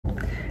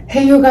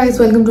Hey you guys,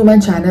 welcome to my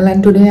channel,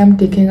 and today I'm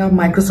taking a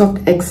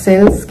Microsoft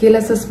Excel skill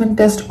assessment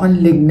test on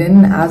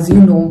LinkedIn. As you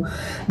know,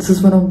 this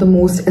is one of the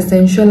most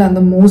essential and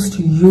the most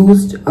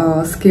used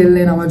skill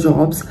in our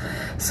jobs.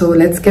 So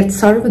let's get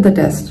started with the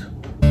test.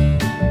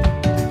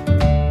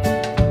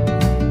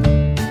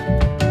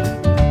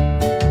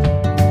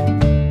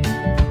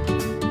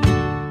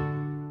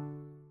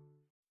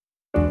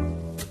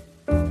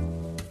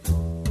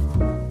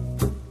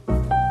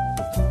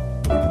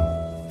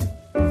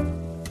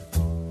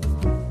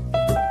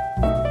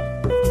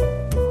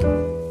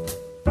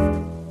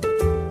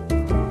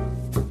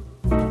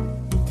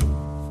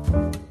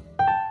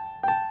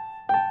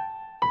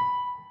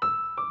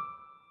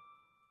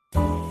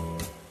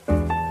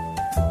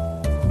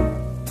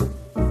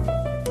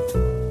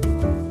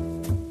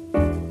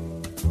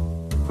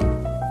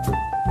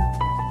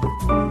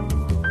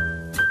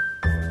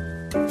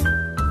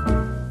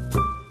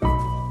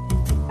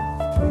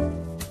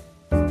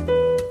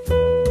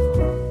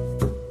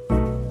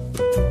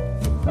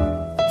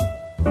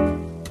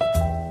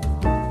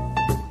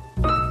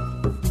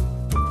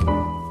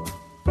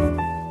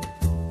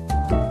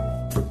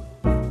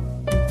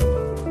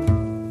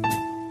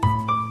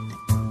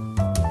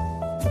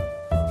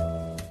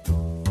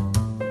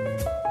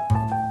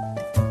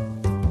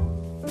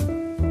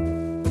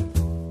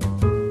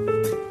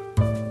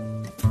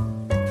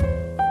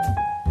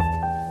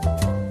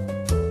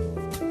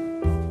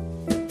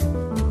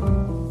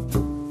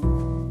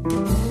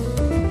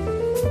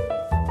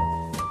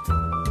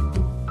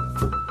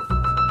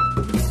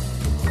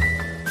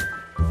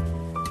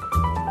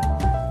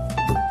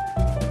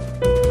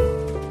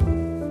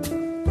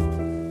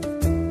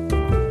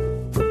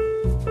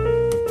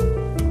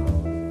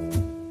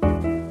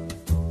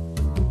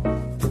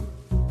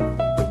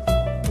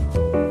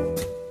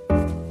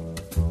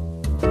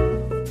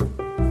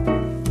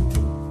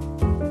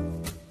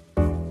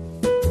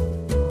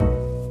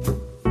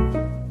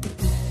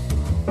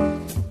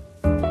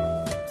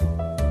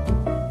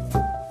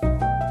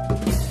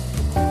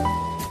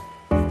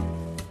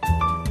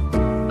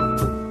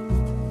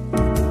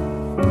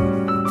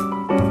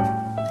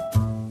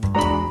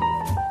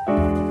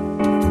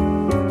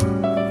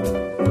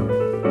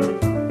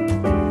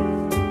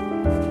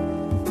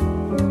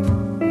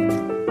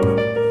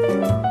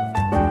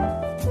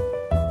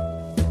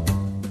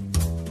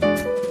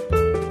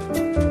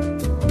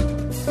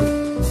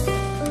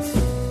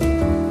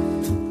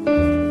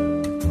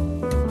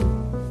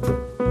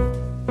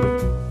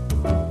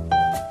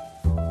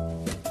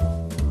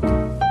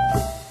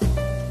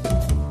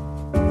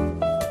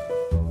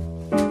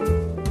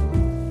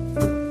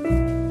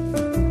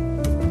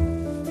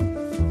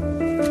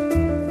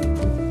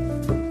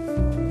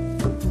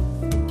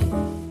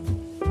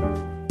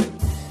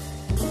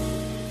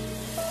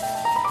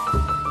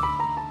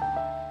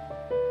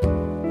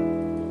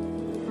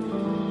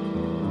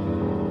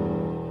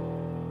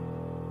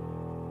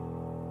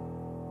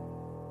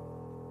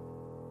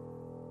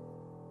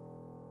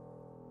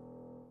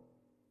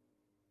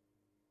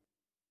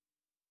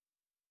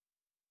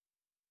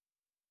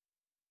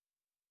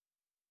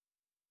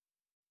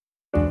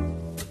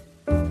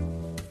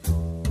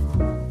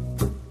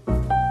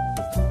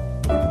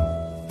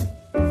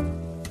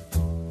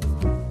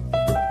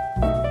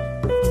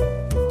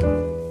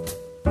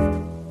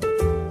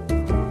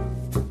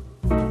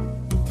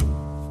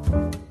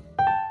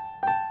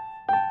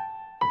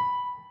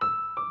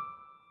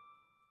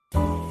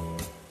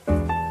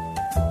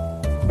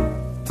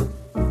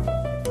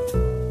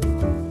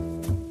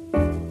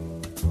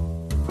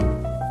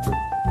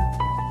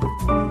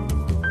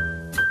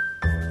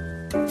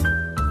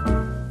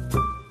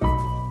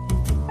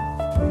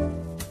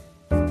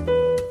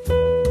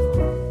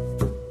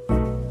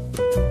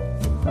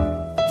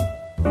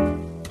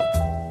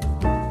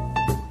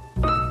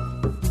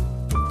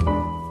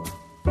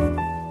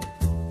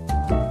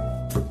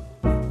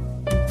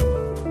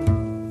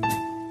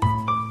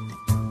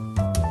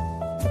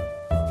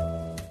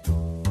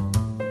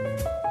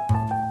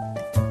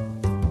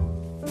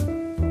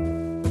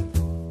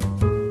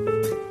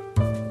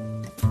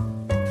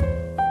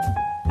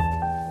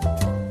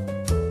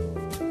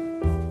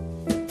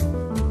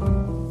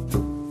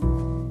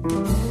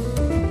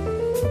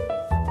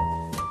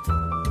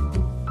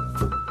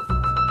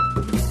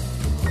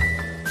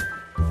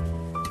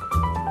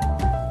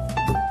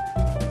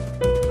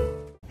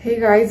 Hey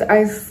guys,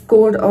 I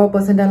scored a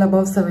percentile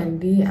above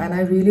 70, and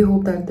I really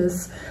hope that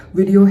this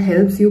video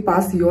helps you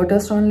pass your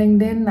test on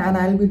LinkedIn. And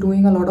I'll be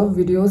doing a lot of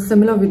videos,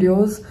 similar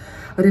videos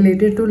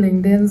related to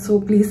LinkedIn.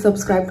 So please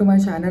subscribe to my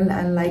channel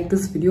and like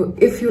this video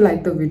if you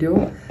like the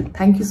video.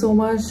 Thank you so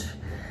much.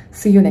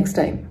 See you next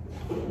time.